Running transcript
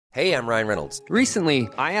Hey, I'm Ryan Reynolds. Recently,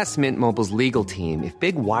 I asked Mint Mobile's legal team if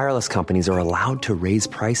big wireless companies are allowed to raise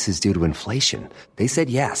prices due to inflation. They said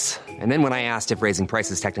yes. And then when I asked if raising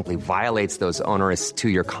prices technically violates those onerous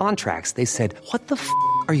two-year contracts, they said, "What the f***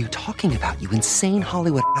 are you talking about, you insane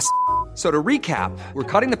Hollywood ass?" So to recap, we're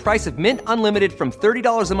cutting the price of Mint Unlimited from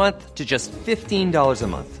 $30 a month to just $15 a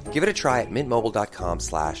month. Give it a try at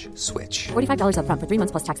mintmobile.com/switch. $45 up front for 3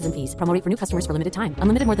 months plus taxes and fees. Promo rate for new customers for limited time.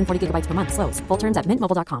 Unlimited more than 40 gigabytes per month. Slows full terms at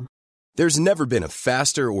mintmobile.com. There's never been a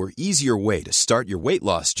faster or easier way to start your weight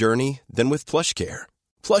loss journey than with PlushCare.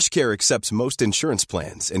 PlushCare accepts most insurance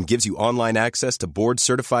plans and gives you online access to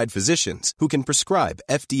board-certified physicians who can prescribe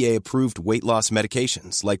FDA-approved weight loss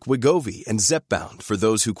medications like Wegovy and Zepbound for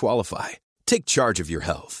those who qualify. Take charge of your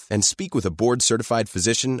health and speak with a board-certified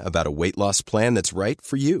physician about a weight loss plan that's right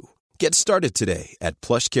for you. Get started today at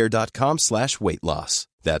plushcare.com/weight loss.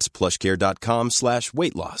 That's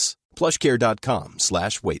plushcare.com/weight loss.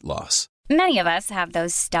 plushcare.com/weight loss. Many of us have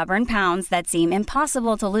those stubborn pounds that seem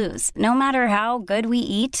impossible to lose, no matter how good we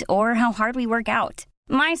eat or how hard we work out.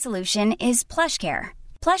 My solution is PlushCare.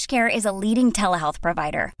 PlushCare is a leading telehealth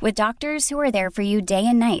provider with doctors who are there for you day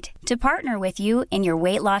and night to partner with you in your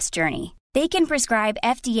weight loss journey. They can prescribe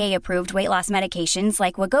FDA-approved weight loss medications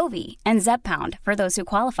like Wegovy and Zepbound for those who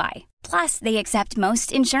qualify. Plus, they accept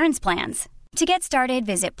most insurance plans. To get started,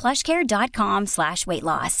 visit plushcare.com/weight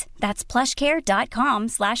loss. That's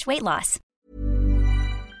plushcare.com/weight loss.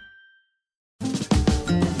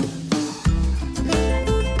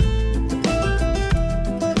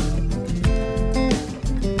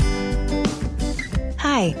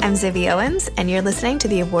 Hi, I'm Zibby Owens, and you're listening to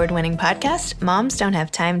the award-winning podcast, Moms Don't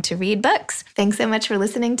Have Time to Read Books. Thanks so much for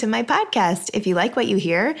listening to my podcast. If you like what you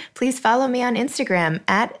hear, please follow me on Instagram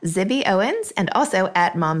at Zibby Owens and also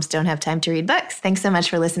at Moms Don't Have Time to Read Books. Thanks so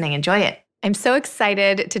much for listening. Enjoy it. I'm so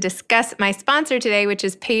excited to discuss my sponsor today, which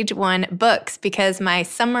is Page One Books, because my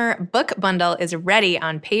summer book bundle is ready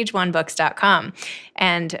on pageonebooks.com.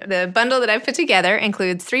 And the bundle that I've put together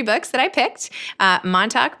includes 3 books that I picked,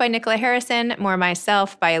 Montauk by Nicola Harrison, More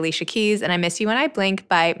Myself by Alicia Keys, and I Miss You When I Blink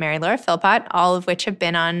by Mary Laura Philpott, all of which have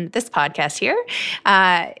been on this podcast here.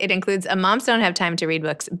 It includes a Moms Don't Have Time to Read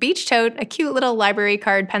Books beach tote, a cute little library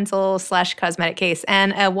card pencil/cosmetic case,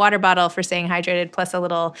 and a water bottle for staying hydrated, plus a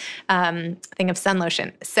little thing of sun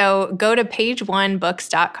lotion. So go to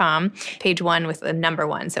pageonebooks.com, page one with the number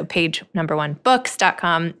 1. So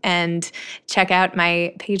pageonebooks.com and check out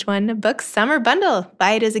my Page One Books summer bundle.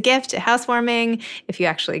 Buy it as a gift, a housewarming, if you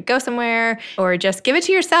actually go somewhere, or just give it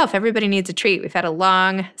to yourself. Everybody needs a treat. We've had a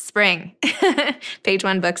long spring.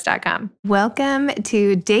 pageonebooks.com. Welcome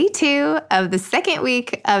to day 2 of the second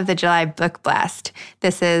week of the July Book Blast.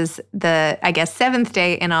 This is the, 7th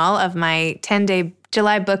day in all of my 10-day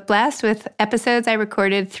July Book Blast with episodes I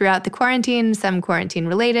recorded throughout the quarantine, some quarantine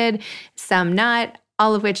related, some not,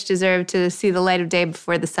 all of which deserve to see the light of day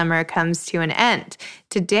before the summer comes to an end.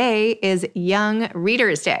 Today is Young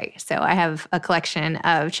Readers Day. So I have a collection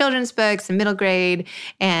of children's books and middle grade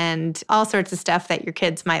and all sorts of stuff that your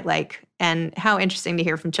kids might like, and how interesting to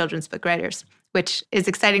hear from children's book writers, which is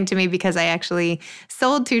exciting to me because I actually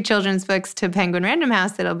sold 2 children's books to Penguin Random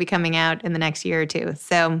House that'll be coming out in the next year or 2.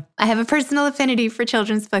 So I have a personal affinity for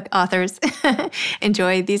children's book authors.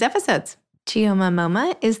 Enjoy these episodes. Chioma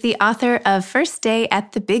Moma is the author of First Day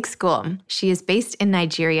at the Big School. She is based in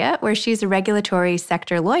Nigeria, where she's a regulatory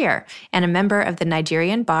sector lawyer and a member of the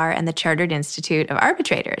Nigerian Bar and the Chartered Institute of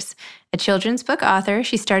Arbitrators. A children's book author,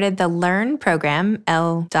 she started the LEARN program,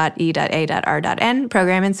 L.E.A.R.N.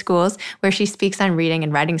 program in schools, where she speaks on reading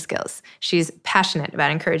and writing skills. She's passionate about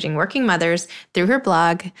encouraging working mothers through her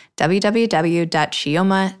blog,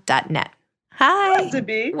 www.chioma.net. Hi.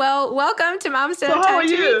 Zibby. Well, welcome to Moms Don't Have Time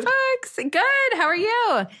to Read Books. Good. How are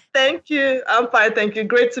you? Thank you. I'm fine. Thank you.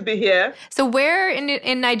 Great to be here. So where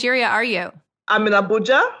in Nigeria are you? I'm in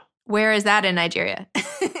Abuja. Where is that in Nigeria?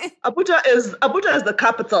 Abuja is the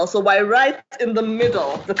capital. So we're right in the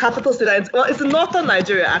middle. The capital city. Well, it's in northern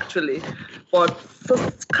Nigeria, actually. But so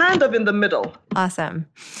it's kind of in the middle. Awesome.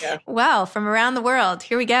 Yeah. Well, from around the world.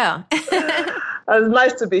 Here we go. It's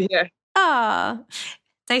nice to be here. Oh,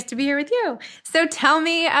 nice to be here with you. So tell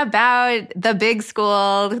me about the big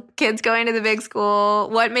school, kids going to the big school.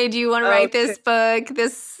 What made you want to write this book?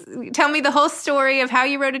 Tell me the whole story of how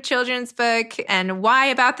you wrote a children's book and why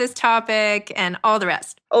about this topic and all the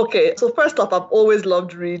rest. Okay, so first off, I've always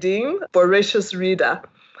loved reading, voracious reader.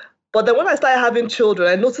 But then when I started having children,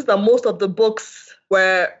 I noticed that most of the books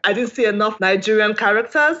where I didn't see enough Nigerian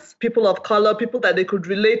characters, people of color, people that they could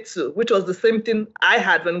relate to, which was the same thing I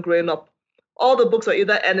had when growing up. all the books were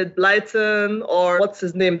either Enid Blyton or what's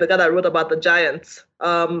his name, the guy that wrote about the giants.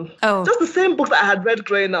 Just the same books that I had read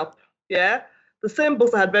growing up. Yeah, the same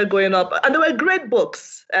books I had read growing up. And they were great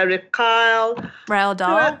books. Eric Kyle. Roald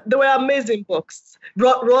Dahl. They were amazing books.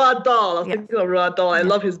 Roald Dahl. I was thinking of Roald Dahl. I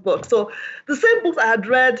love his books. So the same books I had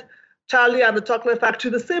read, Charlie and the Chocolate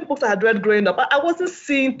Factory, the same books I had read growing up. I wasn't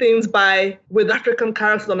seeing things with African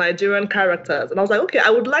characters or Nigerian characters. And I was like, okay, I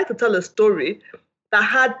would like to tell a story that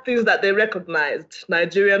had things that they recognized.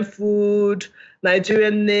 Nigerian food,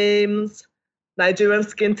 Nigerian names, Nigerian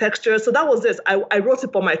skin texture. So that was this. I wrote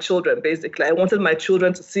it for my children, basically. I wanted my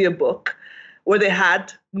children to see a book where they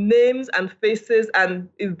had names and faces and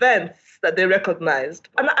events that they recognized.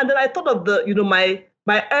 And then I thought of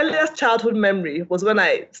my earliest childhood memory was when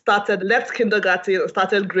I left kindergarten and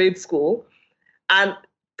started grade school. And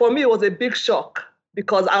for me, it was a big shock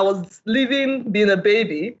because I was being a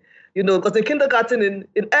baby, because in kindergarten,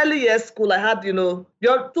 in early years school, I had, you're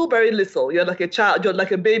still very little. You're like a child, you're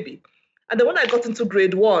like a baby. And then when I got into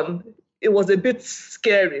grade 1, it was a bit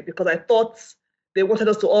scary because I thought they wanted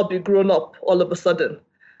us to all be grown up all of a sudden.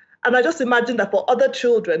 And I just imagined that for other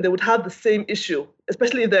children, they would have the same issue,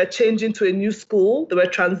 especially if they're changing to a new school, they were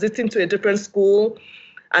transiting to a different school,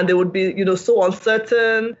 and they would be, so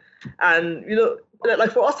uncertain. And,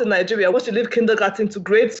 like for us in Nigeria, once you leave kindergarten to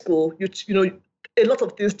grade school, a lot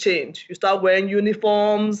of things change. You start wearing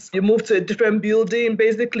uniforms, you move to a different building,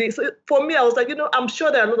 basically. So for me, I was like, I'm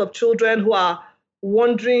sure there are a lot of children who are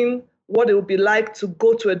wondering what it would be like to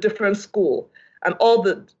go to a different school and all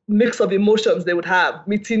the mix of emotions they would have,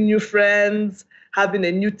 meeting new friends, having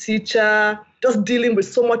a new teacher, just dealing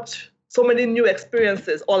with so many new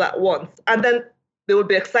experiences all at once. And then there would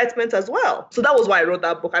be excitement as well. So that was why I wrote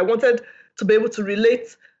that book. I wanted to be able to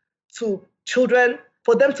relate to children,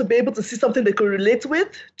 for them to be able to see something they could relate with,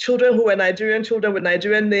 children who were Nigerian, children with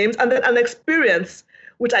Nigerian names, and then an experience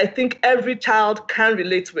which I think every child can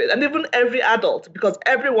relate with, and even every adult, because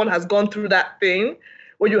everyone has gone through that thing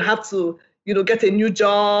where you have to, get a new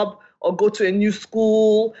job or go to a new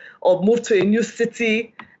school or move to a new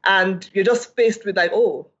city, and you're just faced with like,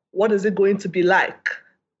 oh, what is it going to be like?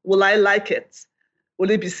 Will I like it? Will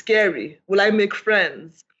it be scary? Will I make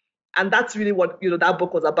friends? And that's really what, that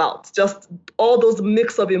book was about. Just all those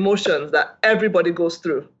mix of emotions that everybody goes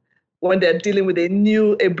through when they're dealing with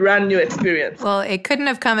a brand new experience. Well, it couldn't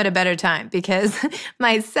have come at a better time because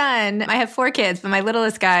my son, I have 4 kids, but my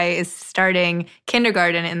littlest guy is starting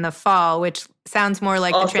kindergarten in the fall, which sounds more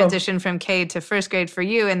like the transition from K to first grade for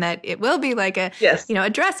you, and that it will be like a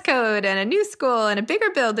dress code and a new school and a bigger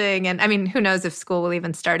building. And I mean, who knows if school will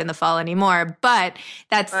even start in the fall anymore, but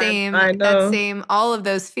that same, all of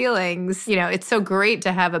those feelings, it's so great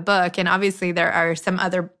to have a book. And obviously there are some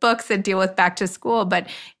other books that deal with back to school, but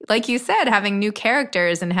like you said, having new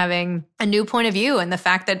characters and having a new point of view, and the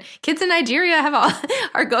fact that kids in Nigeria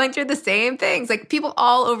are going through the same things, like people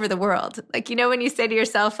all over the world. Like, when you say to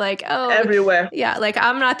yourself, like, oh, everywhere. Yeah, like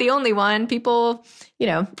I'm not the only one. People,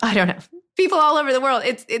 I don't know. People all over the world.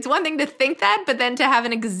 It's one thing to think that, but then to have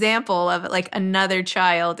an example of like another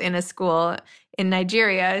child in a school in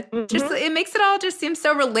Nigeria, just it makes it all just seem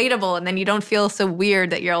so relatable, and then you don't feel so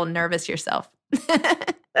weird that you're all nervous yourself.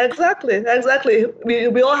 Exactly.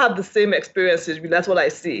 We all have the same experiences. That's what I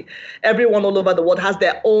see. Everyone all over the world has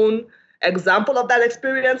their own example of that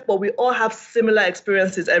experience, but we all have similar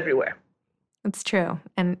experiences everywhere. It's true.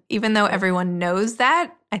 And even though everyone knows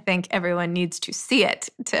that, I think everyone needs to see it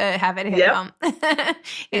to have it hit home.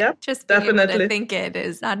 Just being able to think it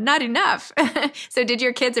is not enough. So did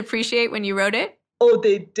your kids appreciate when you wrote it? Oh,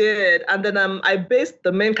 they did. And then I based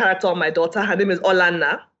the main character on my daughter. Her name is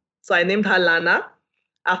Olanna. So I named her Lana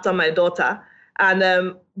after my daughter. And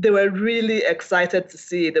they were really excited to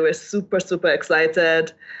see it. They were super, super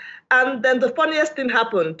excited. And then the funniest thing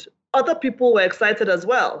happened. Other people were excited as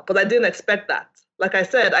well, but I didn't expect that. Like I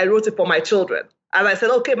said, I wrote it for my children. And I said,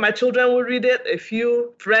 okay, my children will read it. A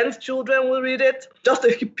few friends' children will read it. Just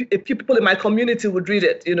a few people in my community would read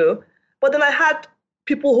it, But then I had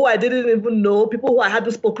people who I didn't even know, people who I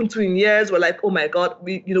hadn't spoken to in years were like, oh my God,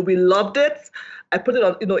 we loved it. I put it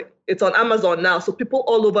on, it's on Amazon now. So people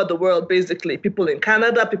all over the world, basically, people in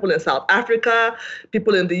Canada, people in South Africa,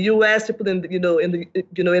 people in the US, people in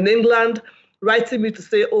England, writing me to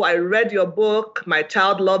say, oh, I read your book. My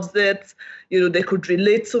child loves it. They could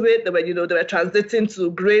relate to it. They were transiting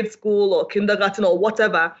to grade school or kindergarten or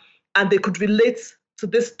whatever, and they could relate to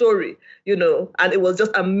this story, and it was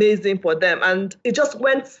just amazing for them. And it just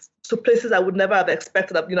went to places I would never have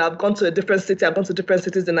expected. I've gone to a different city. I've gone to different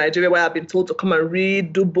cities in Nigeria where I've been told to come and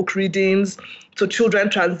read, do book readings to children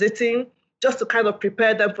transiting, just to kind of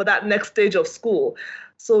prepare them for that next stage of school.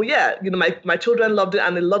 So yeah, my children loved it,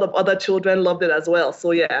 and a lot of other children loved it as well.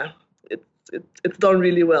 So yeah, it's done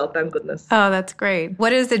really well, thank goodness. Oh, that's great.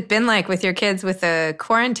 What has it been like with your kids with the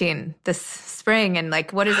quarantine this spring, and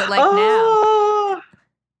like what is it like now?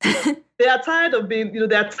 They are tired of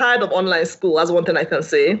they're tired of online school. That's one thing I can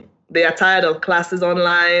say. They are tired of classes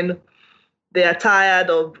online. They are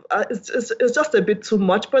tired of, it's just a bit too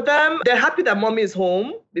much for them. They're happy that mommy is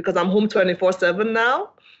home because I'm home 24/7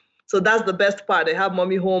 now. So that's the best part. They have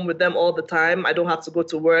mommy home with them all the time. I don't have to go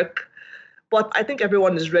to work. But I think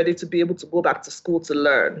everyone is ready to be able to go back to school to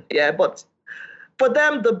learn. Yeah, but for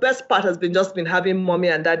them, the best part has been having mommy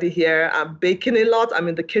and daddy here. I'm baking a lot. I'm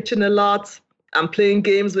in the kitchen a lot. I'm playing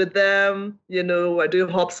games with them. We're doing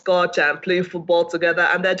hopscotch and playing football together.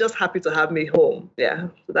 And they're just happy to have me home. Yeah,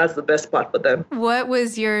 so that's the best part for them. What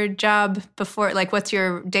was your job before? Like, what's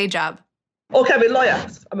your day job? Okay, I'm a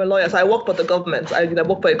lawyer. So I work for the government. I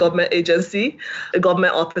work for a government agency, a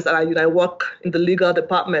government office, and I work in the legal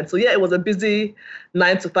department. So yeah, it was a busy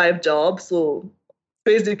 9-to-5 job. So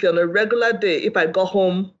basically on a regular day, if I got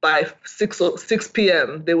home by 6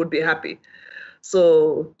 p.m., they would be happy.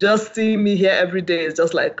 So just seeing me here every day is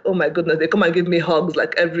just like, oh my goodness, they come and give me hugs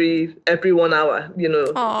like every 1 hour,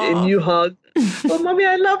 Aww. a new hug. Oh, mommy,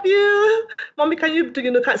 I love you. Mommy, can you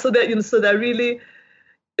do, so they're really,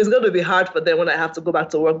 it's going to be hard for them when I have to go back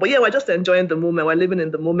to work. But yeah, we're just enjoying the moment. We're living in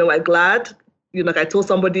the moment. We're glad. Like I told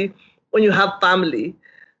somebody, when you have family,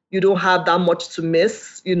 you don't have that much to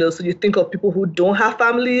miss, so you think of people who don't have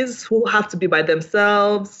families, who have to be by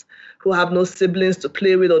themselves, who have no siblings to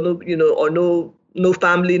play with, or no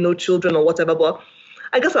family, no children or whatever. But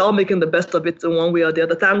I guess we're all making the best of it in one way or the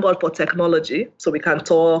other. Thank God for technology, so we can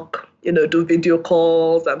talk, do video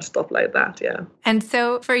calls and stuff like that. Yeah. And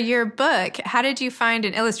so for your book, how did you find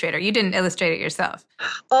an illustrator? You didn't illustrate it yourself.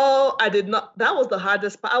 Oh, I did not. That was the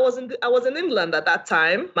hardest part. I was in England at that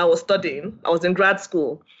time. I was studying. I was in grad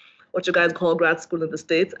school, what you guys call grad school in the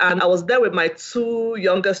States. And I was there with my 2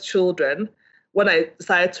 youngest children when I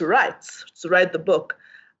decided to write the book.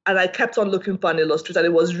 And I kept on looking for an illustrator, and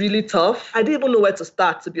it was really tough. I didn't even know where to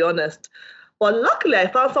start, to be honest. But luckily, I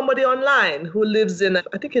found somebody online who lives in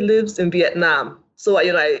Vietnam. So,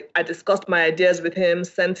 I discussed my ideas with him,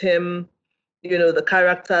 sent him, the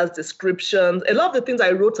characters, descriptions, a lot of the things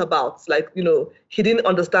I wrote about. Like, he didn't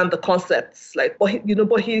understand the concepts,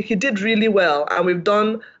 but he did really well. And we've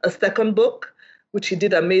done a second book, which he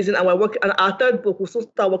did amazing. And we're working on our third book. We'll still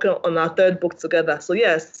start working on our third book together. So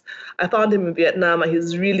yes, I found him in Vietnam, and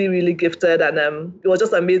he's really, really gifted. And it was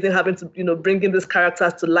just amazing having to, bring in these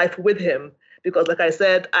characters to life with him. Because like I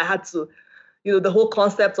said, I had to, the whole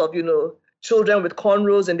concept of, children with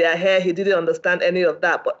cornrows in their hair, he didn't understand any of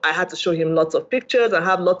that. But I had to show him lots of pictures and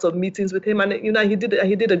have lots of meetings with him. And, he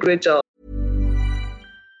did a great job.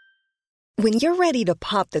 When you're ready to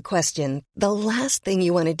pop the question, the last thing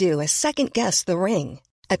you want to do is second-guess the ring.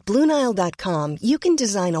 At BlueNile.com, you can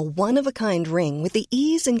design a one-of-a-kind ring with the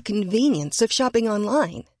ease and convenience of shopping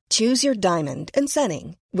online. Choose your diamond and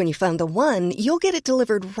setting. When you find the one, you'll get it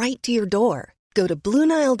delivered right to your door. Go to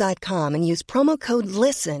BlueNile.com and use promo code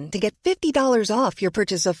LISTEN to get $50 off your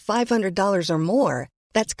purchase of $500 or more.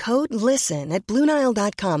 That's code LISTEN at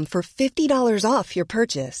BlueNile.com for $50 off your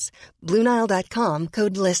purchase. BlueNile.com,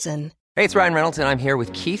 code LISTEN. Hey, it's Ryan Reynolds, and I'm here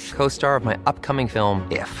with Keith, co-star of my upcoming film,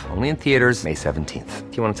 If, only in theaters May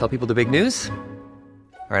 17th. Do you want to tell people the big news?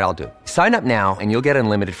 All right, I'll do it. Sign up now and you'll get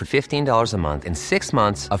unlimited for $15 a month and 6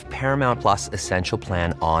 months of Paramount Plus Essential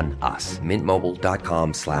Plan on us.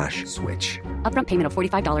 MintMobile.com/switch. Upfront payment of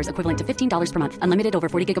 $45 equivalent to $15 per month. Unlimited over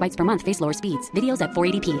 40 gigabytes per month. Face lower speeds. Videos at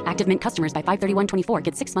 480p. Active Mint customers by 531.24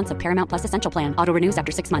 get 6 months of Paramount Plus Essential Plan. Auto renews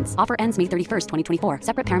after 6 months. Offer ends May 31st, 2024.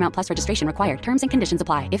 Separate Paramount Plus registration required. Terms and conditions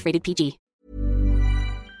apply if rated PG.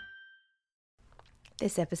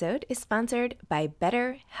 This episode is sponsored by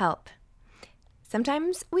BetterHelp.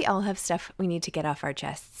 Sometimes we all have stuff we need to get off our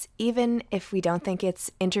chests. Even if we don't think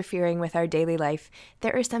it's interfering with our daily life,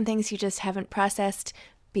 there are some things you just haven't processed,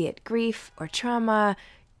 be it grief or trauma,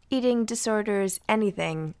 eating disorders,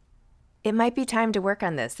 anything. It might be time to work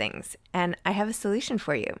on those things, and I have a solution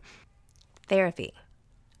for you. Therapy.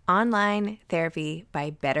 Online therapy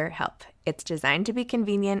by BetterHelp. It's designed to be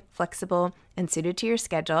convenient, flexible, and suited to your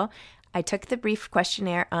schedule. I took the brief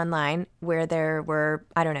questionnaire online where there were,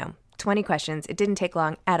 20 questions. It didn't take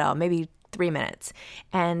long at all, maybe 3 minutes.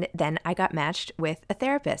 And then I got matched with a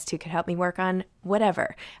therapist who could help me work on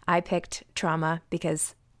whatever. I picked trauma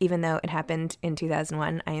because even though it happened in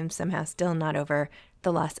 2001, I am somehow still not over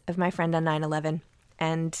the loss of my friend on 9/11.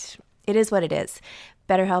 And it is what it is.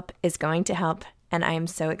 BetterHelp is going to help. And I am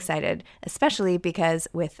so excited, especially because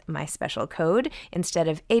with my special code, instead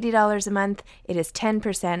of $80 a month, it is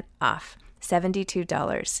 10% off,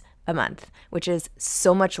 $72 a month, which is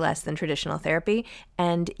so much less than traditional therapy.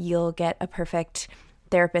 And you'll get a perfect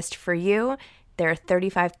therapist for you. There are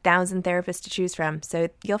 35,000 therapists to choose from, so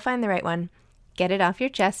you'll find the right one. Get it off your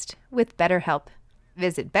chest with BetterHelp.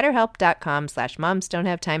 Visit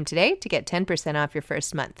BetterHelp.com/momsdon'thavetime today to get 10% off your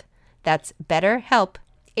first month. That's BetterHelp,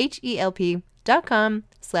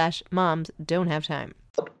 HELP.com/momsdon'thavetime.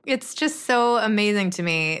 It's just so amazing to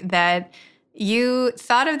me that you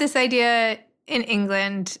thought of this idea in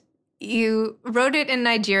England, you wrote it in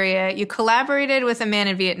Nigeria, you collaborated with a man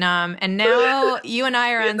in Vietnam, and now you and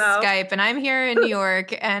I are on Skype, and I'm here in New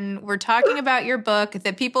York, and we're talking about your book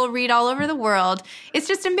that people read all over the world. It's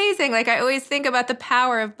just amazing. Like, I always think about the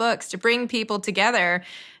power of books to bring people together.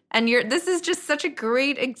 And this is just such a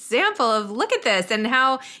great example of, look at this, and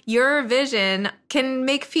how your vision can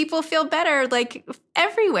make people feel better, like,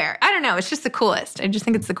 everywhere. I don't know. It's just the coolest. I just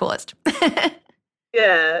think it's the coolest.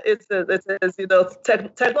 Yeah, it is.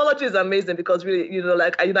 Technology is amazing because really,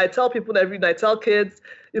 I tell people every night, I tell kids,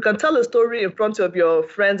 you can tell a story in front of your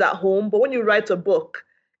friends at home, but when you write a book,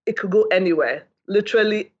 it could go anywhere,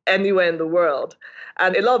 literally anywhere in the world.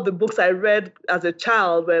 And a lot of the books I read as a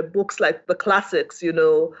child were books like the classics,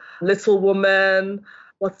 Little Woman,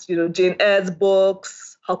 Jane Eyre's books,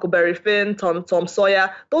 Huckleberry Finn, Tom Sawyer.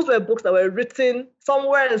 Those were books that were written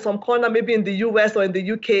somewhere in some corner, maybe in the US or in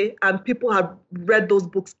the UK, and people have read those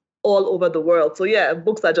books all over the world. So yeah,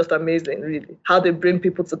 books are just amazing, really, how they bring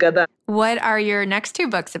people together. What are your next two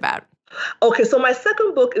books about? Okay, so my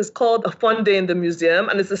second book is called A Fun Day in the Museum,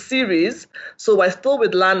 and it's a series. So I still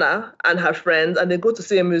with Lana and her friends, and they go to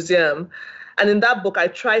see a museum. And in that book, I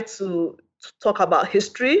try to talk about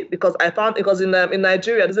history because in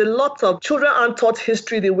Nigeria, there's a lot of children aren't taught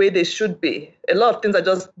history the way they should be. A lot of things are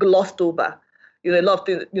just glossed over. A lot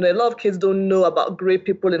of kids don't know about great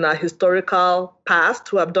people in our historical past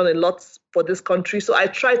who have done a lot for this country. So I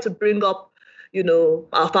try to bring up,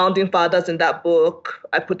 our founding fathers in that book.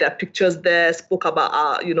 I put their pictures there, spoke about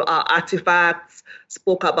our artifacts,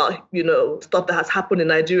 spoke about, stuff that has happened in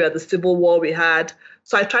Nigeria, the civil war we had.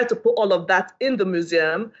 So I tried to put all of that in the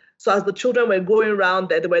museum. So as the children were going around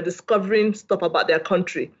there, they were discovering stuff about their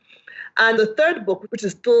country. And the third book, which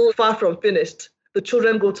is still far from finished, The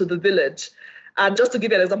Children Go to the Village. And just to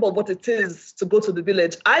give you an example of what it is to go to the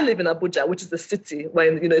village, I live in Abuja, which is a city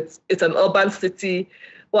where, it's an urban city,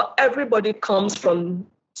 but everybody comes from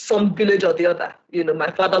some village or the other. My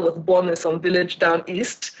father was born in some village down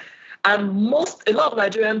east. And a lot of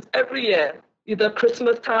Nigerians every year, either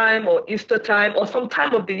Christmas time or Easter time or some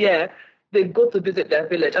time of the year, they go to visit their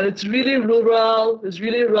village. And it's really rural, it's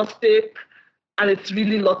really rustic, and it's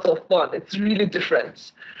really lots of fun. It's really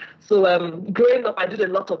different. So growing up, I did a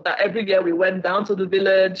lot of that. Every year we went down to the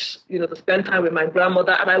village, to spend time with my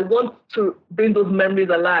grandmother. And I want to bring those memories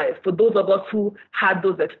alive for those of us who had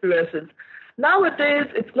those experiences. Nowadays,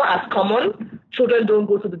 it's not as common. Children don't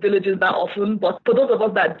go to the villages that often. But for those of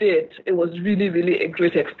us that did, it was really, really a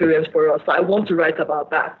great experience for us. So I want to write about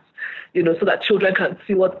that, so that children can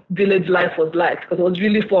see what village life was like. Because it was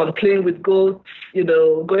really fun playing with goats,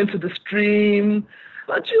 going to the stream.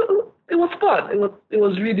 But it was fun. It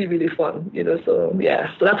was really, really fun, So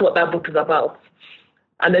yeah, so that's what that book is about.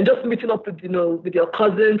 And then just meeting up with, with your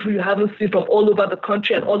cousins who you haven't seen from all over the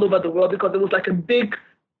country and all over the world, because it was like a big,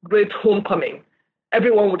 great homecoming.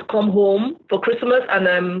 Everyone would come home for Christmas,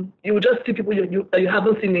 and you would just see people you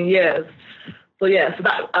haven't seen in years. So yeah,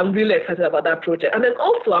 I'm really excited about that project. And then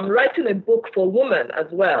also I'm writing a book for women as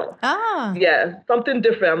well. Yeah, something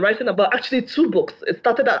different. I'm writing about actually two books. It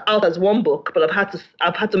started out as one book, but I've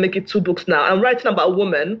had to make it two books now. I'm writing about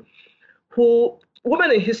women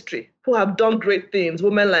in history who have done great things.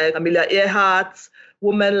 Women like Amelia Earhart,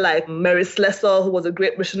 women like Mary Slessor, who was a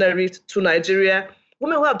great missionary to Nigeria.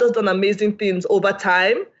 Women who have just done amazing things over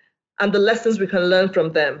time, and the lessons we can learn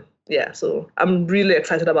from them. Yeah, so I'm really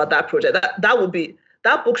excited about that project.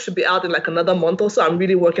 That book should be out in like another month or so. I'm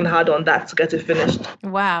really working hard on that to get it finished.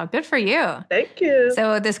 Wow, good for you. Thank you.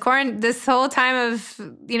 So this whole time of,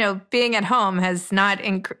 being at home has not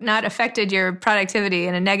affected your productivity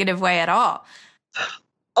in a negative way at all.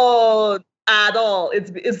 Oh, at all.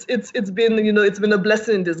 It's been, it's been a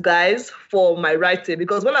blessing in disguise for my writing,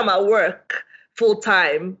 because when I'm at work full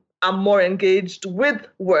time, I'm more engaged with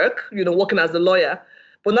work, working as a lawyer.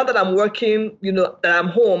 But now that I'm working, that I'm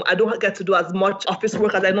home, I don't get to do as much office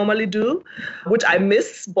work as I normally do, which I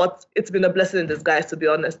miss. But it's been a blessing in disguise, to be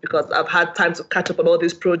honest, because I've had time to catch up on all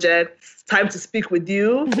these projects, time to speak with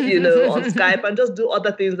you, on Skype, and just do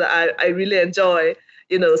other things that I really enjoy.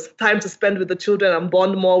 time to spend with the children and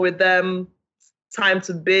bond more with them, time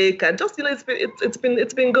to bake, and just, it's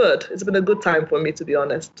been good. It's been a good time for me, to be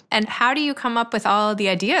honest. And how do you come up with all the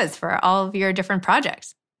ideas for all of your different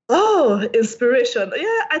projects? Oh, inspiration.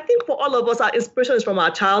 Yeah, I think for all of us, our inspiration is from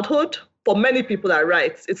our childhood. For many people that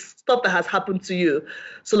write, it's stuff that has happened to you.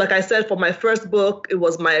 So like I said, for my first book, it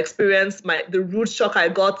was my experience, the rude shock I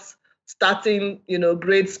got starting,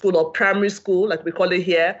 grade school or primary school, like we call it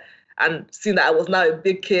here, and seeing that I was now a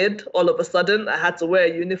big kid. All of a sudden, I had to wear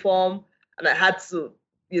a uniform and I had to,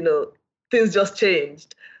 things just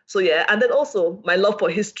changed. So yeah, and then also my love for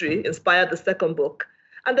history inspired the second book.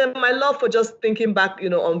 And then my love for just thinking back,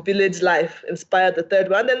 on village life inspired the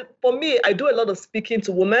third one. And then for me, I do a lot of speaking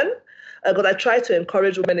to women, because I try to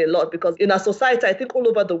encourage women a lot, because in our society, I think all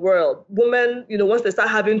over the world, women, once they start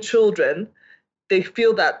having children, they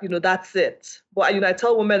feel that, that's it. But, I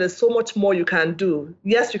tell women there's so much more you can do.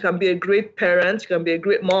 Yes, you can be a great parent, you can be a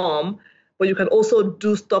great mom, but you can also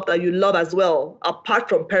do stuff that you love as well, apart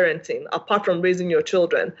from parenting, apart from raising your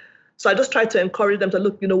children. So I just try to encourage them to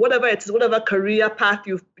look, whatever it is, whatever career path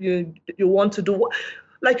you want to do.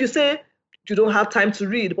 Like you say, you don't have time to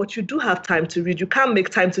read, but you do have time to read. You can make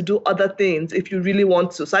time to do other things if you really want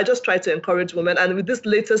to. So I just try to encourage women. And with this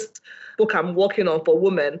latest book I'm working on for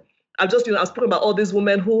women, I've just, I was talking about all these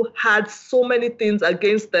women who had so many things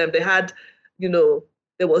against them. They had,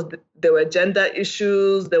 there were gender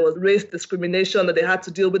issues, there was race discrimination that they had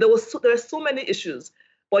to deal with. There were so many issues.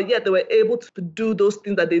 But yet they were able to do those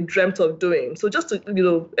things that they dreamt of doing. So just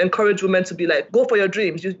to, encourage women to be like, go for your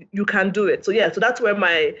dreams. You can do it. So yeah, so that's where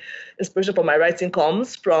my inspiration for my writing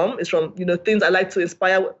comes from. It's from, things I like to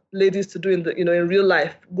inspire ladies to do in real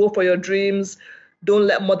life. Go for your dreams. Don't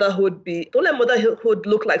let motherhood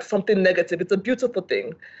look like something negative. It's a beautiful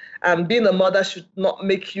thing. Being a mother should not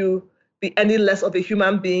make you be any less of a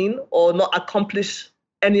human being or not accomplish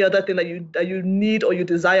any other thing that you need or you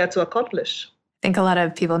desire to accomplish. I think a lot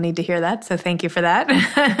of people need to hear that, so thank you for that.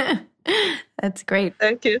 That's great.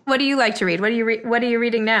 Thank you. What do you like to read? What are you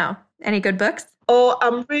reading now? Any good books? Oh,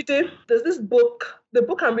 I'm reading. There's this book. The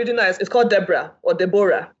book I'm reading now is called Deborah.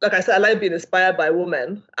 Like I said, I like being inspired by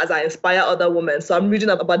women as I inspire other women. So I'm reading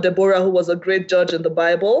about Deborah, who was a great judge in the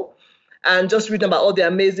Bible, and just reading about all the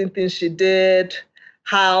amazing things she did,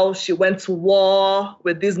 how she went to war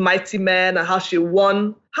with these mighty men, and how she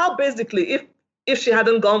won. How basically, if she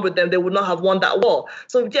hadn't gone with them, they would not have won that war.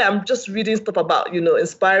 So yeah, I'm just reading stuff about,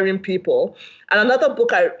 inspiring people. And another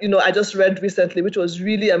book I just read recently, which was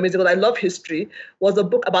really amazing, because I love history, was a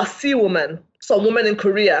book about sea women, some women in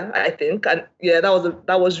Korea, I think. And yeah,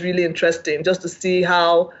 that was really interesting, just to see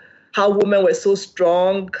how women were so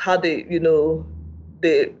strong, how they,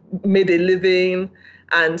 they made a living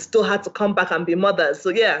and still had to come back and be mothers. So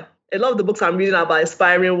yeah, a lot of the books I'm reading are about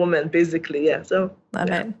inspiring women, basically. Yeah. So love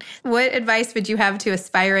it. What advice would you have to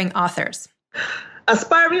aspiring authors?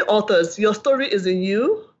 Aspiring authors, your story is in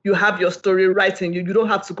you. You have your story right in you. You don't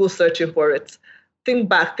have to go searching for it. Think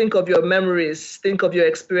back. Think of your memories. Think of your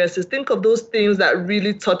experiences. Think of those things that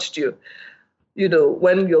really touched you.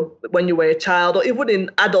 When you were a child, or even in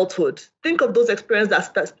adulthood. Think of those experiences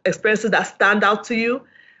that stand out to you.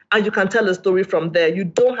 And you can tell a story from there. You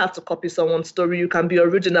don't have to copy someone's story. You can be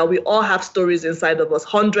original. We all have stories inside of us,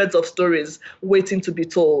 hundreds of stories waiting to be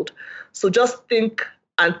told. So just think,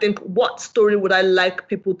 what story would I like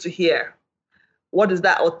people to hear? What is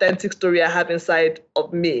that authentic story I have inside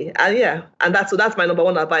of me? And yeah, so that's my number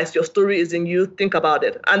one advice. Your story is in you. Think about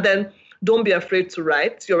it. And then don't be afraid to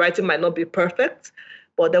write. Your writing might not be perfect,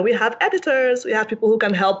 but then we have editors. We have people who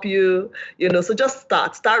can help you, so just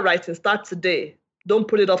start writing, start today. Don't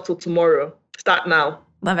put it off till tomorrow. Start now.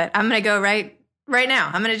 Love it. I'm going to go right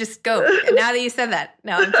now. I'm going to just go. Now that you said that.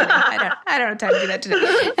 No, I'm kidding. I don't have time to do that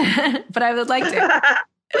today. But I would like to.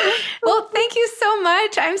 Well, thank you so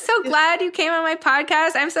much. I'm so glad you came on my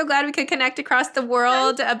podcast. I'm so glad we could connect across the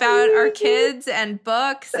world about our kids and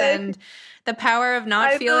books and the power of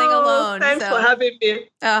not feeling alone. Thanks for having me.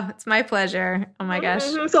 Oh, it's my pleasure. Oh my gosh.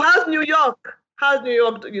 So how's New York? How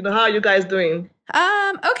are you guys doing?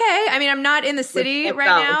 Okay. I mean, I'm not in the city right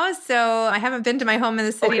now, so I haven't been to my home in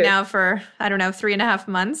the city now for, 3.5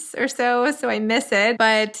 months or so I miss it.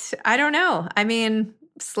 But I don't know. I mean,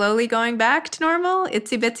 slowly going back to normal,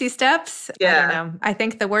 itsy bitsy steps. Yeah. I don't know. I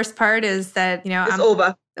think the worst part is that, it's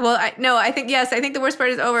over. Well, I think the worst part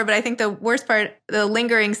is over, but I think the worst part, the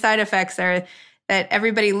lingering side effects are that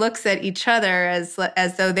everybody looks at each other as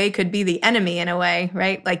though they could be the enemy in a way,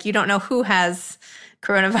 right? Like you don't know who has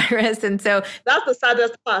coronavirus. And so that's the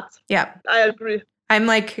saddest part. Yeah. I agree. I'm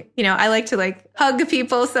like, I like to like hug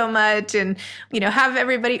people so much and, have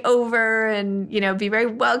everybody over and, be very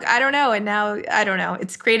well. I don't know. And now, I don't know.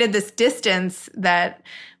 It's created this distance that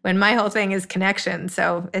when my whole thing is connection.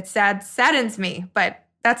 So it saddens me, but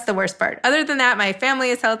that's the worst part. Other than that, my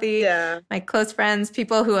family is healthy. Yeah. My close friends,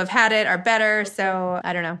 people who have had it are better. So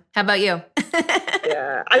I don't know. How about you?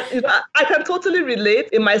 Yeah, I can totally relate.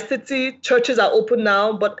 In my city, churches are open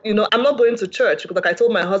now, but, I'm not going to church because like I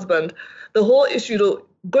told my husband, the whole issue,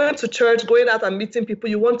 going to church, going out and meeting people,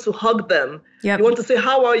 you want to hug them. Yep. You want to say,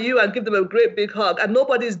 how are you? And give them a great big hug. And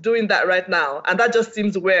nobody's doing that right now. And that just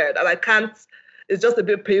seems weird. And I can't, it's just a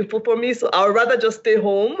bit painful for me. So I would rather just stay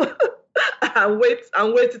home and wait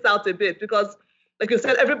it out a bit because like you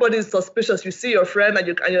said, everybody is suspicious. You see your friend and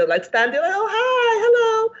you're like standing like, oh, hi,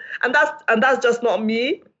 hello. And that's just not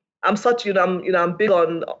me. I'm such, I'm big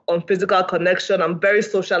on physical connection. I'm very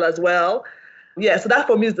social as well. Yeah, so that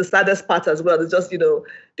for me is the saddest part as well. It's just, the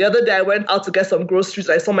other day I went out to get some groceries.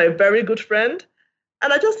 I saw my very good friend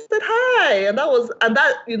and I just said hi. And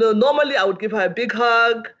that, normally I would give her a big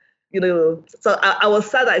hug, so I was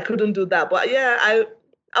sad I couldn't do that. But yeah,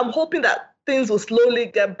 I'm hoping that things will slowly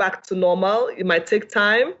get back to normal. It might take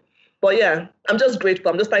time. But yeah, I'm just grateful.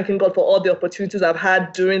 I'm just thanking God for all the opportunities I've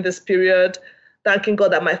had during this period. Thanking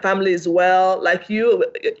God that my family is well. Like you,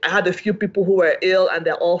 I had a few people who were ill and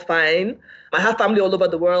they're all fine. I have family all over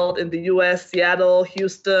the world, in the US, Seattle,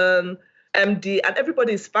 Houston, MD, and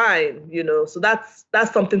everybody is fine, So that's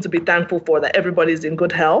something to be thankful for, that everybody's in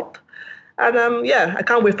good health. And I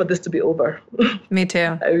can't wait for this to be over. Me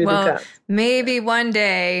too. I really can't. Maybe one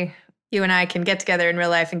day you and I can get together in real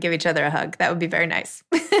life and give each other a hug. That would be very nice.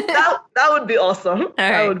 that would be awesome. All right.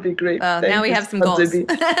 That would be great. Well, now we have some goals.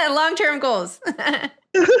 Long-term goals.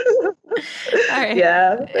 All right.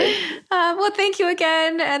 Yeah. Well, thank you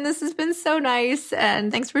again. And this has been so nice.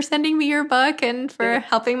 And thanks for sending me your book and for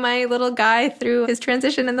helping my little guy through his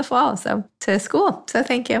transition in the fall to school. So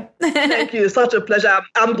thank you. Thank you. Such a pleasure.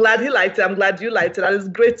 I'm glad he liked it. I'm glad you liked it. And it's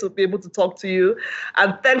great to be able to talk to you.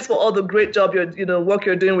 And thanks for all the great job work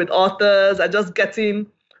you're doing with authors and just getting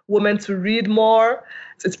women to read more.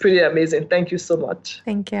 It's pretty amazing. Thank you so much.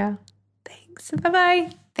 Thank you. Thanks.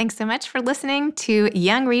 Bye-bye. Thanks so much for listening to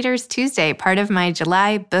Young Readers Tuesday, part of my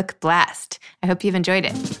July book blast. I hope you've enjoyed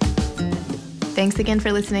it. Thanks again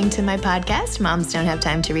for listening to my podcast, Moms Don't Have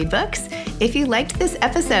Time to Read Books. If you liked this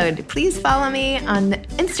episode, please follow me on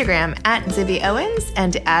Instagram at Zibby Owens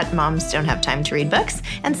and at Moms Don't Have Time to Read Books,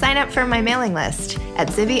 and sign up for my mailing list at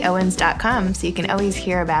zibbyowens.com so you can always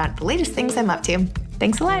hear about the latest things I'm up to.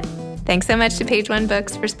 Thanks a lot. Thanks so much to Page One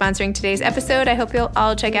Books for sponsoring today's episode. I hope you'll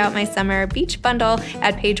all check out my summer beach bundle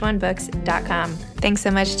at pageonebooks.com. Thanks so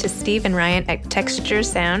much to Steve and Ryan at Texture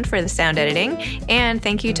Sound for the sound editing. And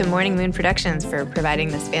thank you to Morning Moon Productions for providing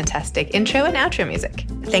this fantastic intro and outro music.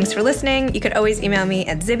 Thanks for listening. You could always email me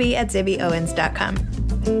at zibby@zibbyowens.com.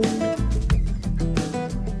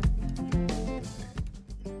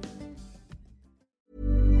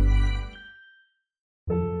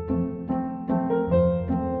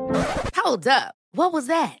 Hold up. What was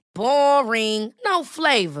that? Boring. No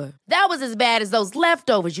flavor. That was as bad as those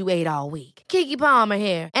leftovers you ate all week. Keke Palmer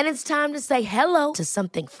here, and it's time to say hello to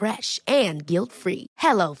something fresh and guilt-free.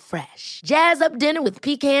 HelloFresh. Jazz up dinner with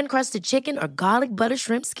pecan-crusted chicken or garlic butter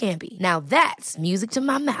shrimp scampi. Now that's music to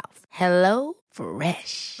my mouth.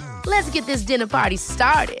 HelloFresh. Let's get this dinner party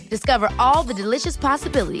started. Discover all the delicious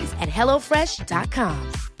possibilities at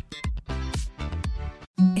HelloFresh.com.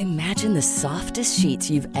 Imagine the softest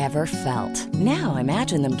sheets you've ever felt. Now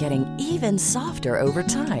imagine them getting even softer over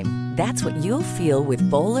time. That's what you'll feel with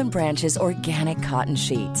Boll & Branch's organic cotton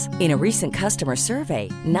sheets. In a recent customer survey,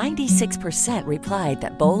 96% replied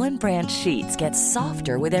that Boll & Branch sheets get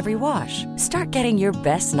softer with every wash. Start getting your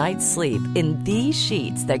best night's sleep in these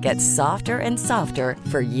sheets that get softer and softer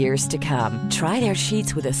for years to come. Try their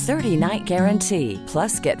sheets with a 30-night guarantee.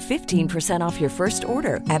 Plus, get 15% off your first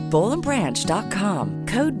order at bollandbranch.com.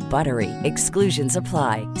 Code BUTTERY. Exclusions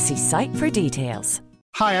apply. See site for details.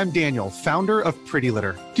 Hi, I'm Daniel, founder of Pretty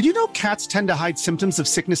Litter. Did you know cats tend to hide symptoms of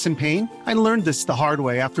sickness and pain? I learned this the hard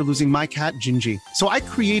way after losing my cat, Gingy. So I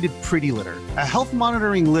created Pretty Litter, a health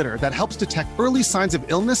monitoring litter that helps detect early signs of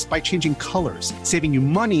illness by changing colors, saving you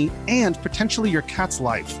money and potentially your cat's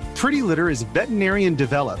life. Pretty Litter is veterinarian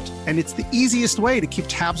developed, and it's the easiest way to keep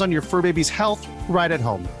tabs on your fur baby's health right at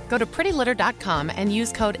home. Go to prettylitter.com and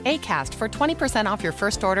use code ACAST for 20% off your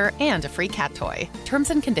first order and a free cat toy. Terms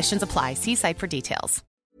and conditions apply. See site for details.